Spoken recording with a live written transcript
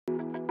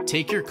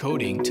Take your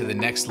coding to the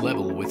next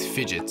level with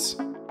Phidgets.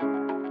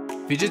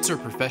 Phidgets are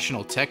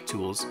professional tech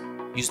tools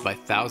used by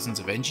thousands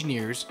of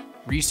engineers,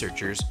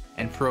 researchers,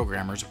 and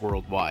programmers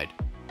worldwide.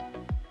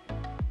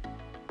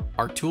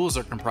 Our tools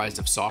are comprised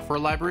of software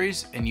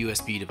libraries and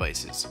USB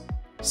devices.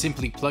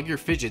 Simply plug your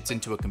Phidgets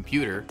into a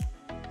computer,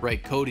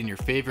 write code in your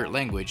favorite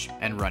language,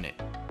 and run it.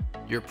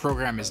 Your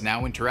program is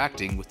now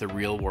interacting with the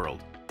real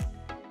world.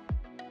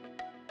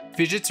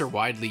 Phidgets are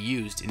widely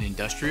used in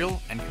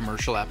industrial and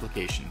commercial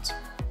applications.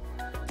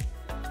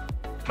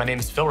 My name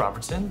is Phil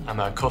Robertson. I'm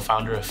a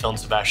co-founder of Phil and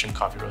Sebastian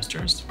Coffee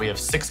Roasters. We have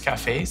 6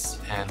 cafes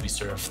and we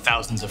serve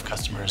thousands of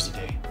customers a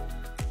day.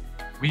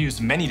 We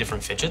use many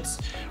different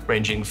Phidgets,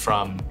 ranging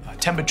from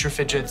temperature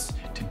Phidgets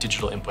to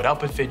digital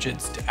input-output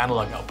Phidgets to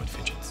analog-output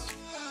Phidgets.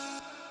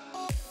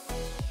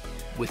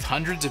 With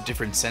hundreds of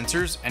different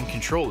sensors and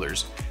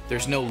controllers,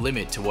 there's no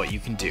limit to what you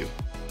can do.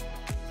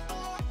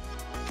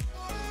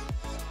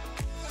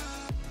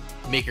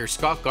 Maker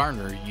Scott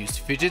Garner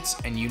used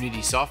Phidgets and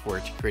Unity software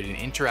to create an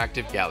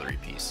interactive gallery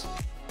piece.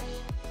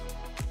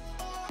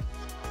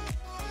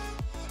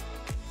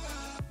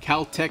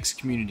 Caltech's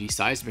community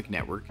seismic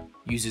network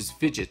uses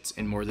Phidgets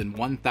in more than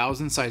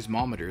 1,000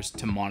 seismometers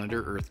to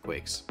monitor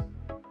earthquakes.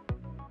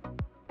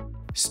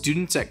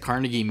 Students at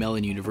Carnegie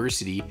Mellon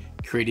University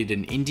created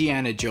an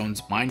Indiana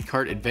Jones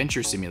minecart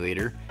adventure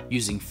simulator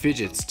using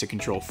Phidgets to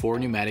control 4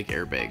 pneumatic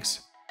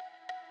airbags.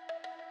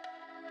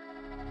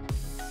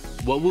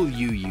 What will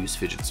you use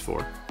Phidgets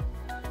for?